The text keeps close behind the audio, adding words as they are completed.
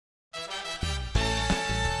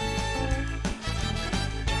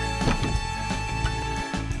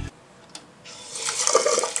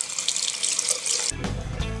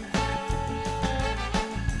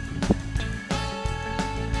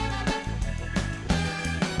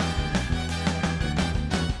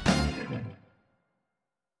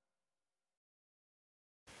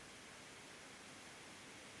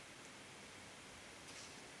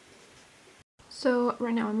So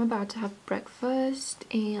right now I'm about to have breakfast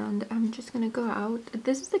and I'm just gonna go out.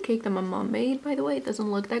 This is the cake that my mom made, by the way. It doesn't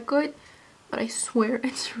look that good, but I swear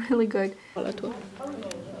it's really good.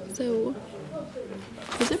 So,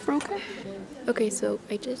 is it broken? Okay, so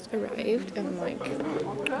I just arrived and I'm like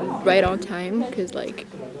right on time because like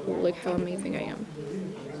look how amazing I am.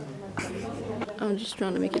 I'm just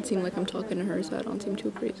trying to make it seem like I'm talking to her so I don't seem too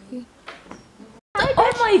crazy.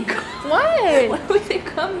 Oh my god! What? Why would they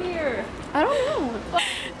come here? I don't know.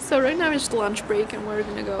 So right now it's lunch break and we're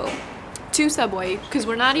gonna go to Subway because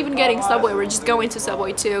we're not even getting Subway, we're just going to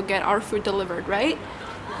Subway to get our food delivered, right?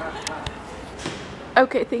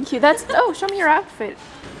 Okay, thank you. That's oh, show me your outfit.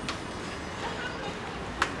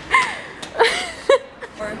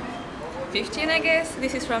 For 15, I guess.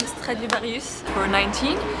 This is from Stradivarius for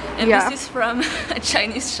 19, and Yeah. this is from a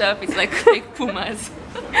Chinese shop. It's like fake Pumas.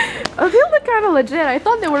 Oh, they look kind of legit. I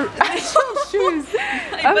thought they were actual shoes.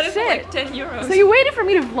 I Oh bought it for shit! like 10 euros. So you waited for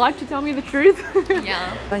me to vlog to tell me the truth?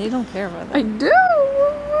 Yeah. But you don't care about that. I do.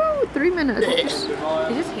 Woo, 3 minutes. Is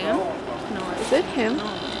this him? No. Is it him?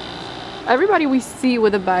 Everybody we see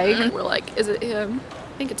with a bike, we're like, is it him?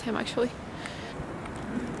 I think it's him actually.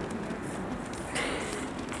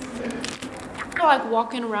 We're like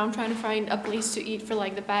walking around trying to find a place to eat for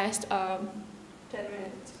like the past 10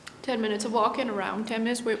 minutes. 10 minutes of walking around, 10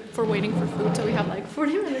 minutes for waiting for food, so we have like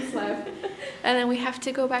 40 minutes left. And then we have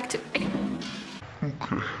to go back to... Okay.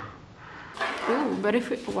 Ooh, but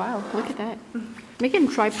if we... Wow, look at that. Making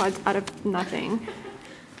tripods out of nothing.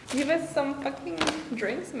 Give us some fucking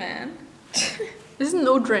drinks, man. This is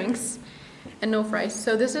no drinks and no fries.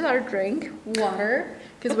 So this is our drink, water,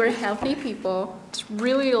 because we're healthy people. It's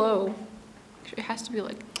really low. Actually, it has to be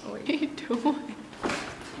like... Oh, wait. What are you doing?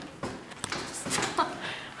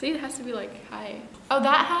 See, it has to be like high. Oh,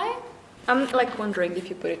 that high? I'm like wondering if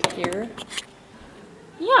you put it here.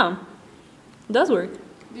 Yeah, it does work.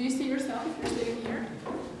 Do you see yourself if you're sitting here?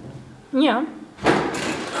 Yeah.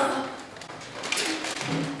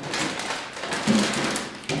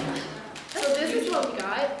 So this is what we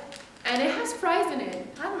got, and it has fries in it.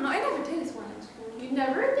 I don't know, I never did this one at school. You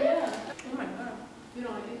never did? Yeah. Oh my god. You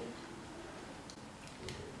don't like it?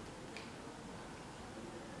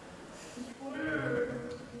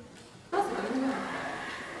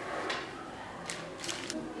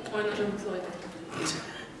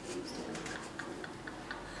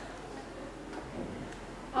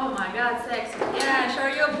 Oh my god, sexy. Yeah, show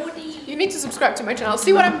your booty. You need to subscribe to my channel.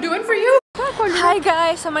 See what I'm doing for you? Hi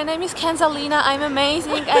guys, so my name is Kenzaleena. I'm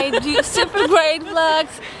amazing. I do super great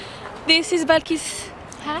vlogs. This is Balkis.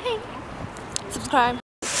 Hi. Subscribe.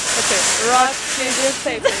 Okay, rock, scissors,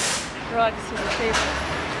 paper. Rock, scissors, paper.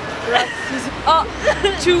 Rock, scissors. Oh,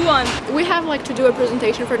 2-1. We have like to do a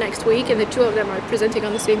presentation for next week, and the two of them are presenting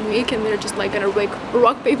on the same week, and they're just like gonna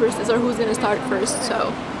rock paper scissors who's gonna start first.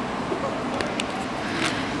 So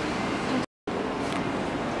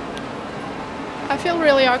I feel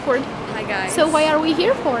really awkward. Hi guys. So why are we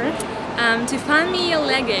here for? To find me a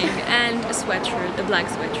legging and a sweatshirt, a black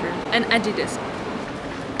sweatshirt, and Adidas.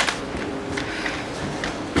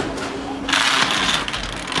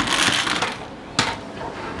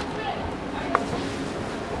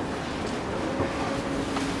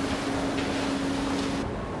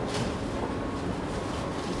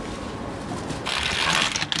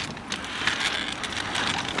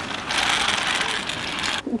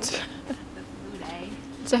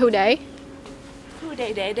 It's a who day? Who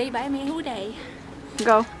they buy me who they?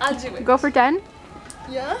 Go. I'll do it. Go for 10.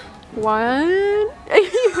 Yeah? 1.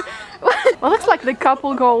 Well, looks like the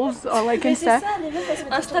couple goals are like instead.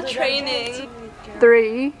 I'll start training.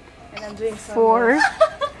 3. And I'm doing 4.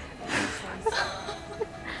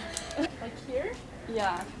 Like here?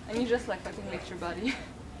 Yeah. And you just like fucking lift your body.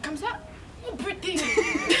 Comes out. Oh, pretty.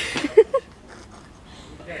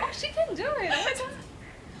 Oh, she can do it. Oh my god.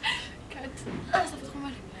 Cut.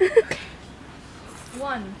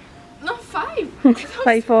 1. No, 5.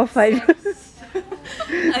 5 4 5.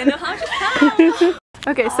 I know how to count.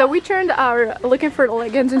 Okay, so we turned our looking for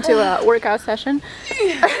leggings into a workout session.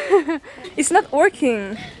 It's not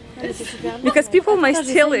working. Because people might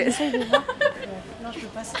steal it.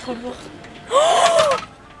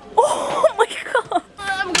 Oh my god.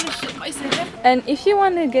 I'm gonna shit myself. And if you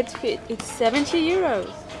want to get fit, it's 70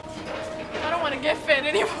 euros. I don't want to get fit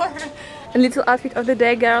anymore. A little outfit of the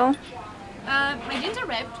day, girl. My jeans are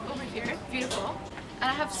ripped over here, beautiful. And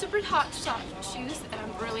I have super hot soft shoes, and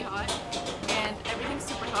I'm really hot. And everything's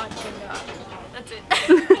super hot, and that's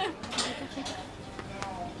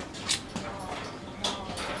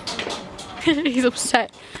it. He's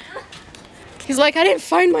upset. He's like, I didn't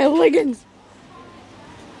find my leggings.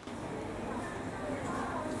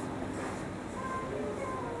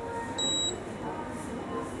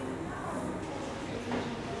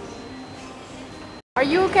 Are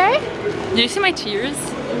you okay? Do you see my tears?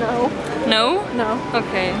 No. No? No.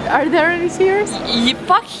 Okay. Are there any tears?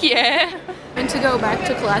 Fuck yeah! And to go back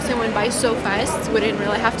to class, it went by so fast. We didn't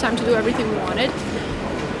really have time to do everything we wanted.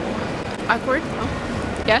 Awkward? No.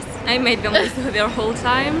 Yes? I made them lose their whole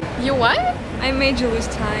time. You what? I made you lose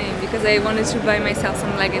time because I wanted to buy myself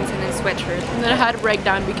some leggings and a sweatshirt. And then I had a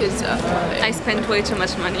breakdown because I spent way too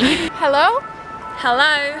much money. Hello?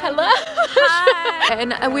 Hello! Hello! Hi!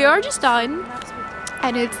 And we are just done.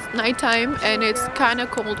 And it's nighttime and it's kind of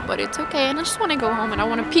cold, but it's okay. And I just want to go home and I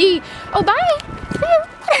want to pee. Oh, bye! See you!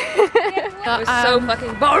 It was so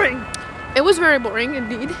fucking boring! It was very boring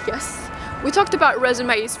indeed, yes. We talked about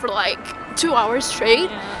resumes for like 2 hours straight.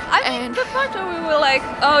 Yeah. I mean, the part where we were like,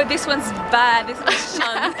 oh, this one's bad, this one's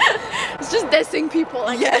fun. It's just dissing people,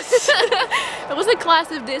 I guess. It was a class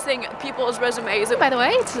of dissing people's resumes. By the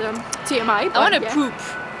way, it's TMI. I want to poop.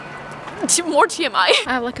 More TMI. I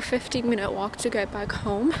have like a 15-minute walk to get back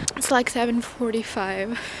home. It's like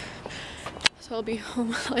 7:45. So I'll be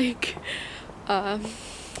home like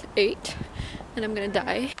 8. And I'm gonna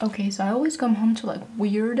die. Okay, so I always come home to like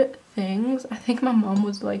weird things. I think my mom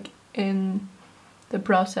was like in the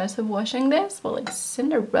process of washing this, but like,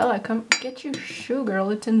 Cinderella, come get your shoe,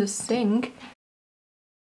 girl, it's in the sink.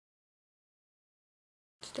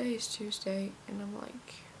 Today is Tuesday and I'm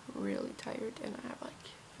like really tired and I have like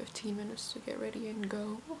 15 minutes to get ready and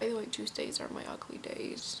go. By the way, Tuesdays are my ugly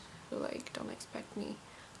days, so like don't expect me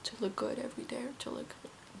to look good every day or to look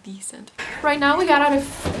decent. Right now we got out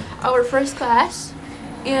of our first class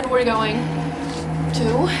and we're going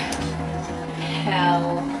to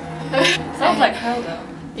Hell. Sounds like hell though.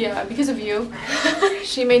 Yeah, because of you.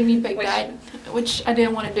 She made me bake that, which I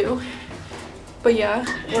didn't want to do. But yeah,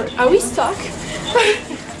 are we stuck?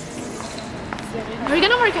 We're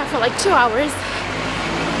gonna work out for like 2 hours,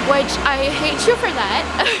 which I hate you for that.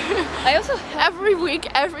 I also every week,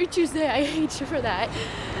 every Tuesday, I hate you for that.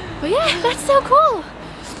 But yeah, that's so cool.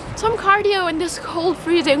 Some cardio in this cold,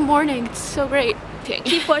 freezing morning. It's so great.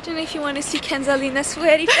 keep watching if you want to see Kenzaleena's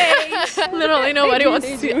sweaty face. Literally nobody wants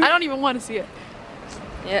to see it. I don't even want to see it.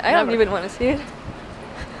 Yeah, I don't even want to see it.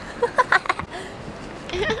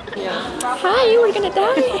 Hi, we're gonna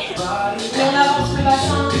die.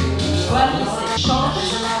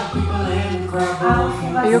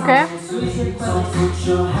 Are you okay?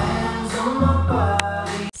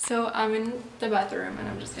 So I'm in the bathroom and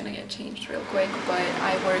I'm just gonna get changed real quick, but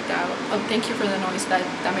I worked out. Oh, thank you for the noise.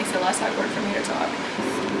 That makes it less awkward for me to talk.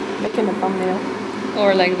 Making a thumbnail.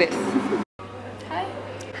 Or like this. Hi.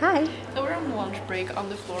 Hi. So we're on lunch break on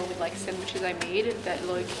the floor with like sandwiches I made that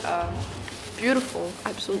look beautiful,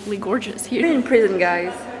 absolutely gorgeous here. We're in prison,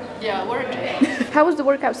 guys. Yeah, we're in jail. How was the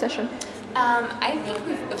workout session? I think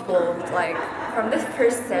we've evolved. Like from this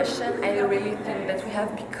first session, I really think that we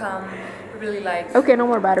have become really like. Okay, no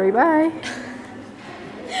more battery. Bye.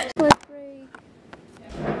 Let's break.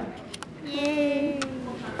 Yay!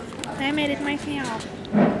 I made it myself.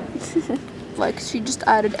 Like she just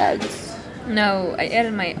added eggs. No, I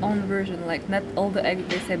added my own version. Like not all the eggs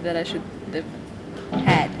they said that I should have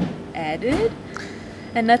had added,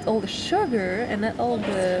 and not all the sugar, and not all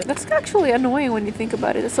the. That's actually annoying when you think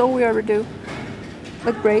about it. That's all we ever do.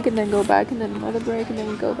 Like break and then go back and then another break and then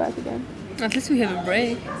we go back again. At least we have a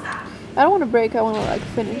break. I don't want to break. I want to like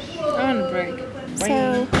finish. I want a break.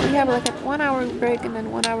 So we have like a 1 hour break and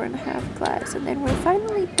then 1.5 hours class and then we're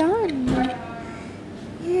finally done.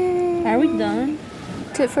 Yay! Are we done?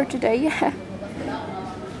 For today, yeah.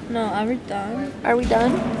 No, are we done? Are we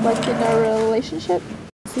done? Like in our relationship?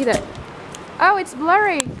 See that? Oh, it's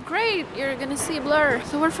blurry. Great, you're gonna see a blur.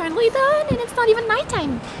 So we're finally done and it's not even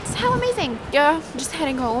nighttime. It's how amazing. Yeah, just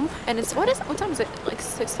heading home and it's, what time is it? Like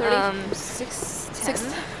 6:30?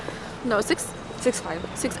 6. No, 6:05.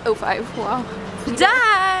 6:05. Wow.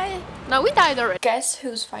 Die! No, we died already. Guess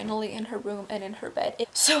who's finally in her room and in her bed? I'm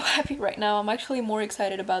so happy right now. I'm actually more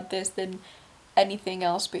excited about this than anything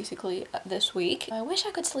else basically this week. I wish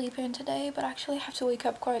I could sleep in today, but I actually have to wake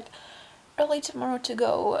up quite early tomorrow to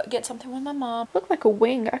go get something with my mom. Look like a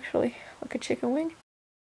wing actually, like a chicken wing.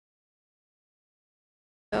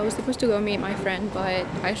 I was supposed to go meet my friend, but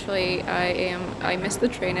actually I missed the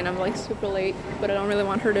train and I'm like super late, but I don't really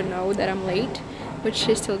want her to know that I'm late, which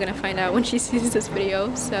she's still gonna find out when she sees this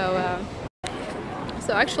video.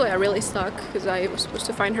 So actually I really suck because I was supposed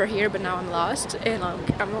to find her here, but now I'm lost and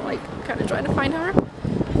I'm like kind of trying to find her,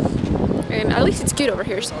 and at least it's cute over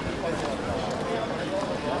here. So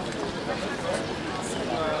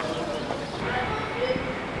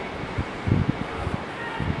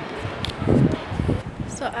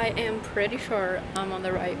I am pretty sure I'm on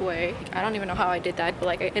the right way. I don't even know how I did that, but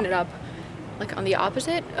like I ended up like on the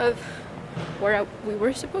opposite of where we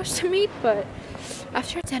were supposed to meet, but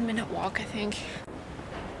after a 10-minute walk, I think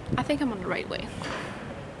I'm on the right way.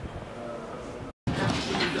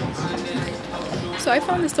 So I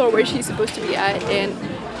found the store where she's supposed to be at, and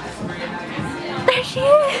there she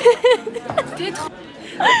is!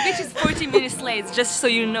 Which is 40 minutes late, just so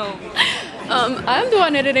you know. I'm the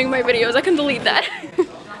one editing my videos, I can delete that.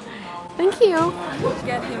 Thank you.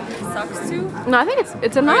 Get him socks too? No, I think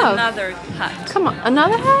it's Or enough. another hat. Come on,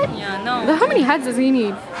 another hat? Yeah, no. How many hats does he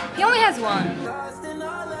need? He only has one.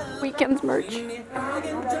 Weekends merch.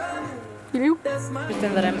 You do?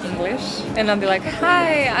 Pretend that I'm English, and I'll be like,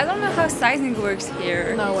 hi, I don't know how sizing works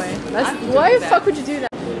here. No way. Why the fuck would you do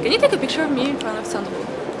that? Can you take a picture of me in front of Sandal?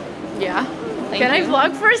 Yeah. Thank Can I you.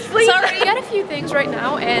 vlog first, please? Sorry. I got a few things right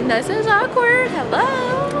now, and this is awkward.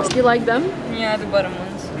 Hello. You like them? Yeah, the bottom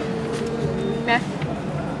ones. Yeah.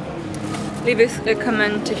 Leave a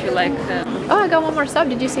comment if you like. Oh, I got one more sub.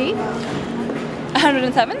 Did you see?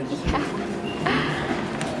 107?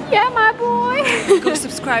 Yeah, my boy. Go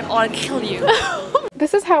subscribe or I'll kill you.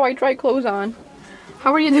 This is how I try clothes on.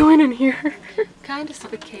 How are you doing in here? Kind of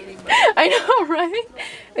suffocating. But I know, right?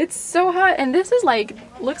 It's so hot, and this is like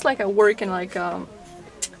looks like I work in like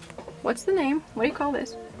what's the name? What do you call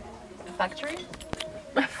this? a factory?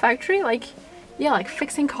 A factory? Like, yeah, like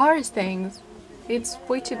fixing cars things. It's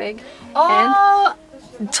way too big. Oh,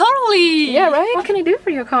 totally. Yeah, right? What can I do for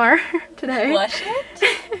your car today? Wash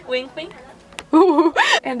it. Wink, wink. Ooh.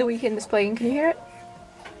 And the weekend is playing. Can you hear it?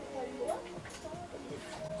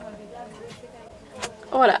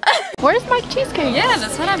 Hola. Where's my cheesecake? Yeah,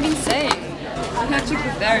 that's what I've been saying. I have to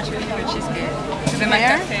go there to eat a cheesecake. To the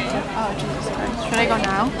Where? cafe. Oh, Jesus Christ. Should I go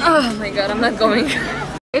now? Oh my god, I'm not going.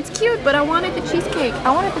 It's cute, but I wanted the cheesecake.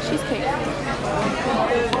 I wanted the cheesecake.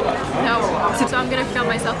 No. So I'm gonna film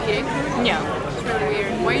myself eating. Yeah. It's really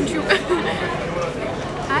weird. Why aren't you?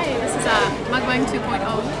 Hi, this is Mukbang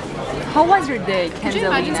 2.0. How was your day, Kenzaleena? Could you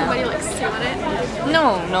imagine somebody like stealing it?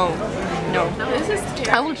 No. No, this is I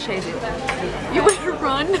terrible. will chase it. You would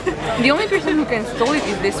run. The only person who can steal it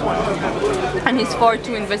is this one. And he's far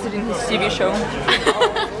too invested in his TV show.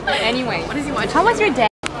 Anyway. What does he watch? How was your day?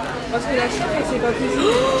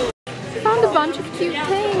 Found a bunch of cute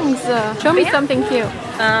things. Show me something cute.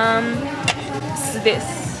 This.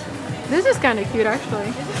 This is kind of cute,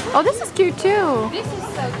 actually. Oh, this is cute too. This is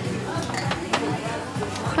so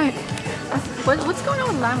Hi. What's going on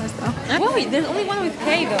with llamas though? cute. Wait, there's only one with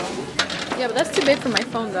K though. Yeah, but that's too big for my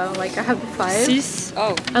phone though. Like I have the 5. Sis.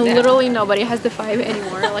 Oh. And yeah. literally nobody has the 5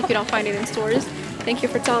 anymore. Like you don't find it in stores. Thank you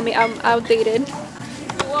for telling me I'm outdated.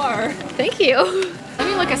 You are. Thank you. Let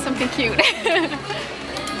me look at something cute.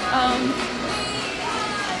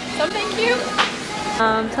 Something cute?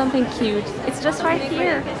 Something cute. It's just right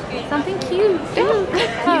here. Something cute.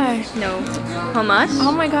 Hi. No. How much?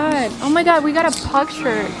 Oh my god. Oh my god, we got a pug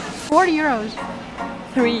shirt. 40 euros.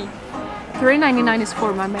 3. 3.99 is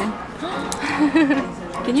for my man.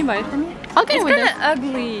 Can you buy it for me? I'll get it It's with kind it. of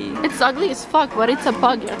ugly. It's ugly as fuck, but it's a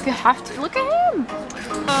pug. Like, you have to look at him.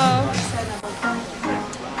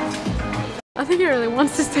 I think he really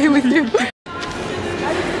wants to stay with you.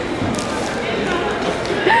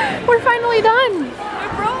 We're finally done.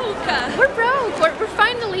 We're broke. We're broke. We're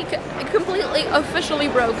finally completely, officially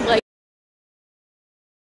broke. Like.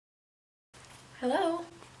 Hello.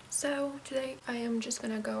 So today I am just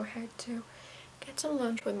gonna go ahead to get some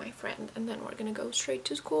lunch with my friend, and then we're gonna go straight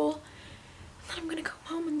to school. And then I'm gonna go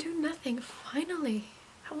home and do nothing. Finally.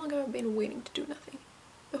 How long have I been waiting to do nothing?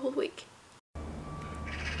 The whole week.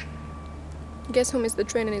 Guess who missed the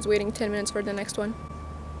train and is waiting 10 minutes for the next one?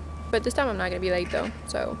 But this time I'm not gonna be late though,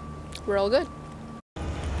 so we're all good.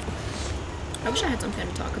 I wish I had something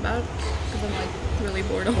to talk about because I'm like really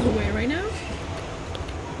bored all the way right now.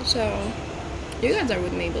 So you guys are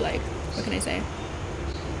with me, but like, what can I say?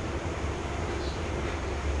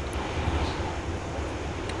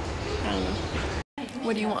 I don't know.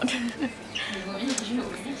 What do you want?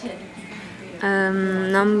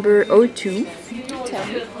 Number 02. Tell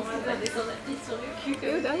me.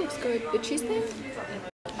 Ew, that looks good. The cheese thing?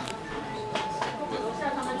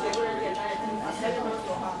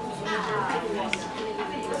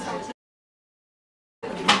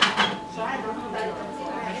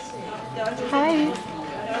 Hi.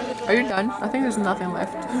 Are you done? I think there's nothing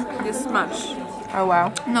left. This much. Oh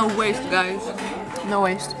wow. No waste, guys. No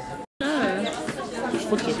waste.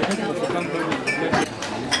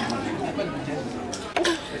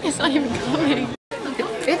 It's not even coming.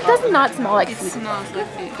 It does not smell like It food. smells like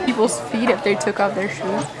feet. People's feet if they took off their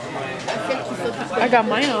shoes. I got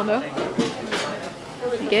mine on though.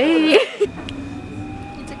 Yay!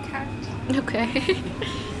 It's a cat. Okay.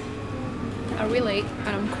 Are we late? And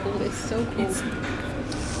I'm cold. It's so cold.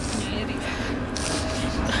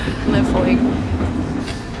 Leveling.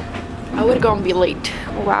 I would go and be late.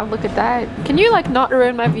 Wow, look at that. Can you like not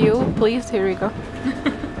ruin my view? Please, here we go. You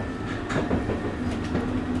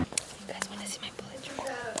guys want to see my bullet journal?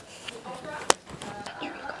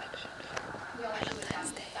 Luxury collection.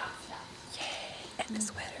 Valentine's Day. Yeah, and the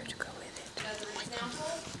sweater to go with it.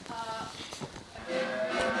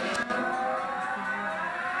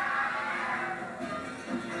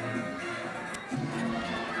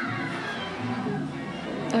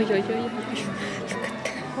 Oh, yo, yo, yo. Look at that.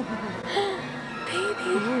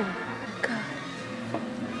 Baby. Oh, God.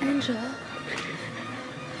 Angela.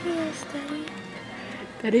 Yes,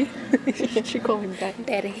 Daddy. Daddy? She called him Daddy.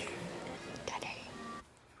 Daddy. Daddy.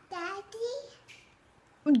 Daddy?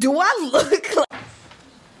 Do I look like...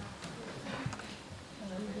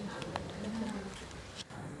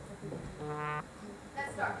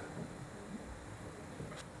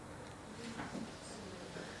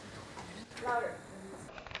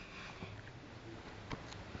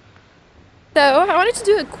 So I wanted to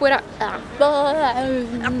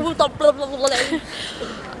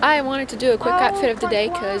do a quick outfit of the day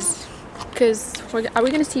because are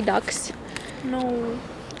we gonna see ducks? No.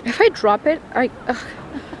 If I drop it,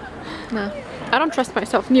 no, I don't trust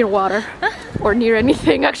myself near water or near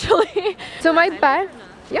anything actually. So my bag,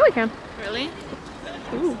 yeah, we can. Really?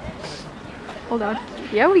 Ooh. Hold on.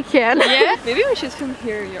 Yeah, we can. Yeah. Maybe we should film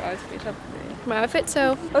here your outfit up today. My outfit.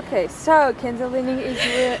 So Okay, so Kenza leaning is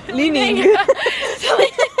leaning.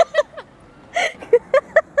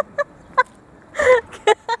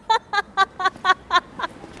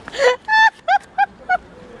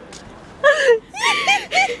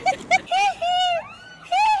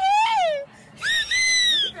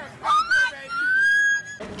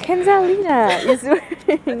 Kenzaleena is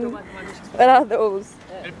wearing. What are those?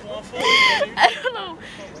 I don't know.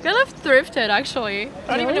 It's kind of thrifted actually.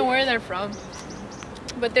 I don't even know where they're from,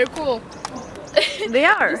 but they're cool. They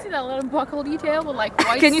are. You see that little buckle detail with like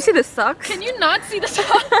white? Can you see the socks? Can you not see the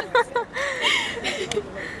socks?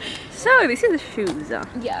 So this is the shoes.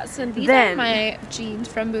 Yes, and these are my jeans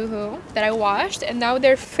from Boohoo that I washed, and now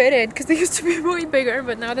they're fitted because they used to be way bigger,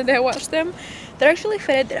 but now that I washed them, they're actually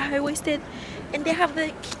fitted. They're high-waisted, and they have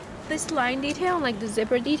this line detail, like the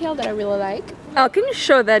zipper detail that I really like. Oh, can you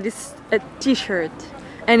show that it's a t-shirt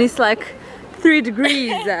and it's like 3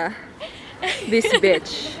 degrees? This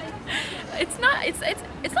bitch. It's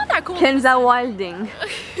not that cool. Kenza Wilding.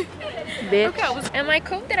 Bitch. Okay, and my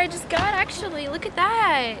coat that I just got actually, look at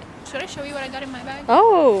that. Should I show you what I got in my bag?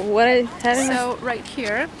 Oh, what I have in So right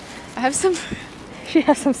here, I have some. She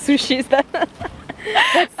has some sushis that.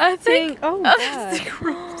 I think. Oh that's God.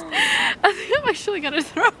 gross. I think I'm actually gonna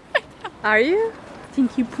throw it. Are you?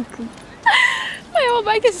 Stinky poo poo. My whole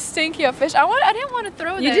bag is stinky of fish. I didn't want to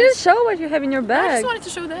throw this. You didn't show what you have in your I bag. just wanted to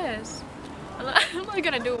show this. I'm not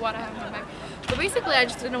gonna do what I have in my bag. But basically, I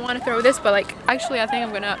just didn't want to throw this. But like, actually, I think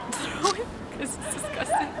I'm gonna throw it because it's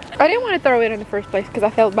disgusting. I didn't want to throw it in the first place because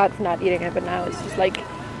I felt bad for not eating it. But now it's just like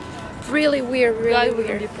really weird, really God, weird. we're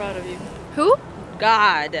gonna be proud of you. Who?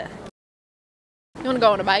 God. You wanna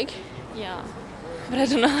go on a bike? Yeah. But I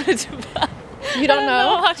don't know how to do that. You don't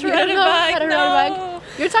know how to You ride don't a know bike, how to ride a no. bike?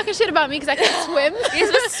 You're talking shit about me because I can't swim.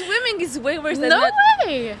 Yes, but swimming is way worse than No that.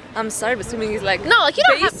 way. I'm sorry, but swimming is like No, like you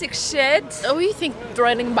don't have. basic shit. Oh, you think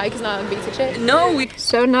riding a bike is not basic shit? No, we.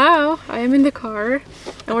 So now I am in the car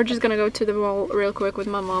and we're just gonna go to the mall real quick with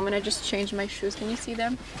my mom, and I just changed my shoes. Can you see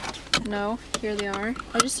them? No, here they are.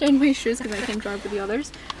 I just changed my shoes because I can't drive with the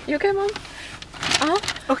others. You okay, Mom?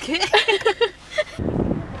 Okay.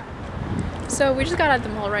 So we just got at the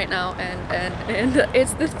mall right now, and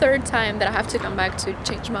it's the third time that I have to come back to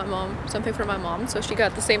change my mom something for my mom. So she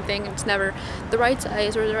got the same thing. It's never the right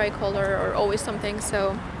size or the right color or always something.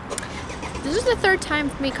 So this is the third time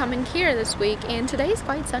for me coming here this week, and today is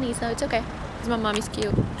quite sunny, so it's okay because my mom is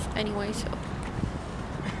cute anyway. So.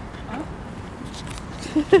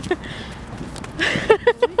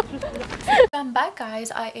 I'm back,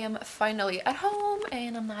 guys. I am finally at home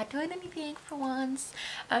and I'm not doing anything for once.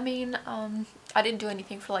 I mean, I didn't do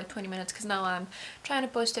anything for like 20 minutes because now I'm trying to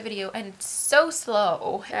post a video and it's so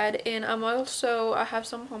slow. And I have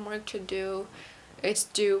some homework to do. It's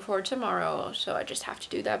due for tomorrow, so I just have to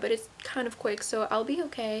do that, but it's kind of quick, so I'll be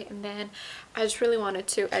okay. And then I just really wanted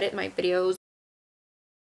to edit my videos.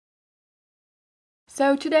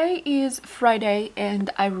 So today is Friday and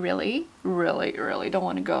I really don't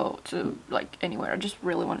want to go to like anywhere. I just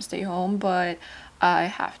really want to stay home, but I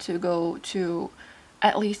have to go to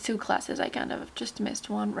at least 2 classes. I kind of just missed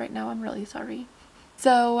one right now. I'm really sorry.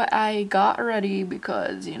 So I got ready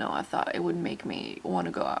because, you know, I thought it would make me want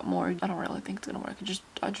to go out more. I don't really think it's gonna work.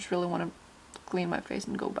 I just really want to clean my face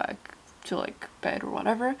and go back to like bed or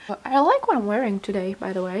whatever. But I like what I'm wearing today,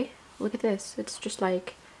 by the way. Look at this. It's just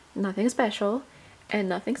like nothing special and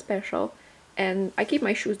nothing special. And I keep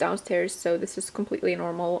my shoes downstairs, so this is completely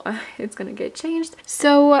normal. It's gonna get changed.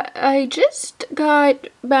 So I just got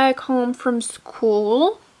back home from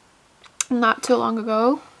school not too long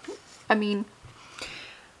ago. I mean,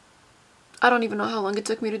 I don't even know how long it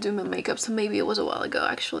took me to do my makeup, so maybe it was a while ago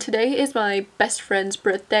actually. Today is my best friend's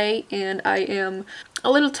birthday and I am a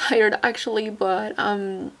little tired actually, but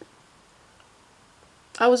I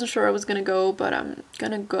wasn't sure I was gonna go, but I'm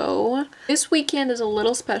gonna go. This weekend is a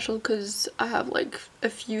little special because I have like a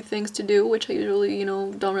few things to do, which I usually, you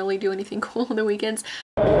know, don't really do anything cool on the weekends.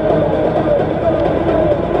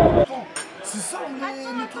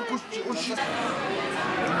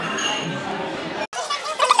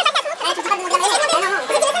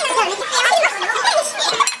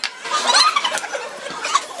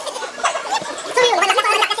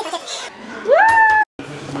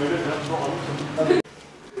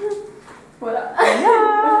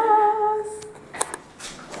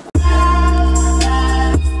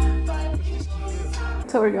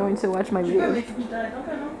 So we're going to watch my video.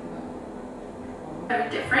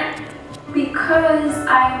 Different because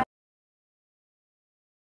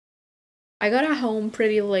I got home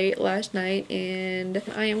pretty late last night and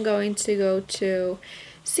I am going to go to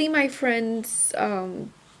see my friend's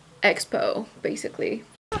expo basically.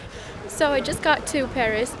 So I just got to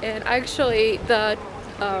Paris and actually the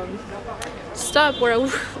stop where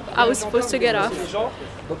I was supposed to get off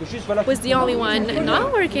was the only one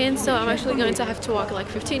not working, so I'm actually going to have to walk like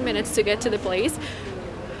 15 minutes to get to the place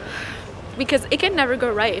because it can never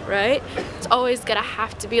go right? It's always gonna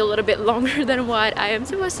have to be a little bit longer than what I am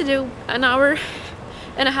supposed to do. An hour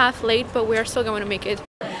and a half late, but we're still going to make it.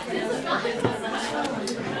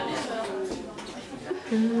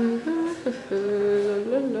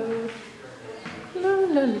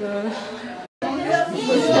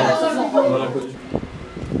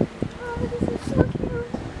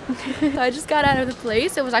 So I just got out of the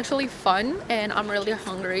place. It was actually fun and I'm really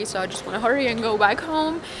hungry, so I just want to hurry and go back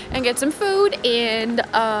home and get some food. And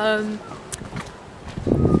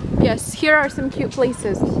yes, here are some cute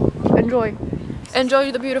places. Enjoy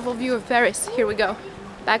the beautiful view of Paris. Here we go,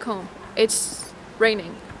 back home. It's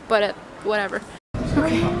raining, but whatever.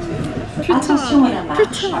 Okay. Attention à la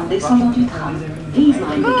marche en descendant du tram. These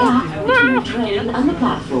line the gap between the train and the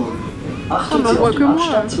platform. Achten Sie auf den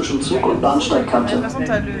Abstand zwischen Zug und Bahnsteigkante.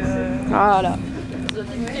 Voilà.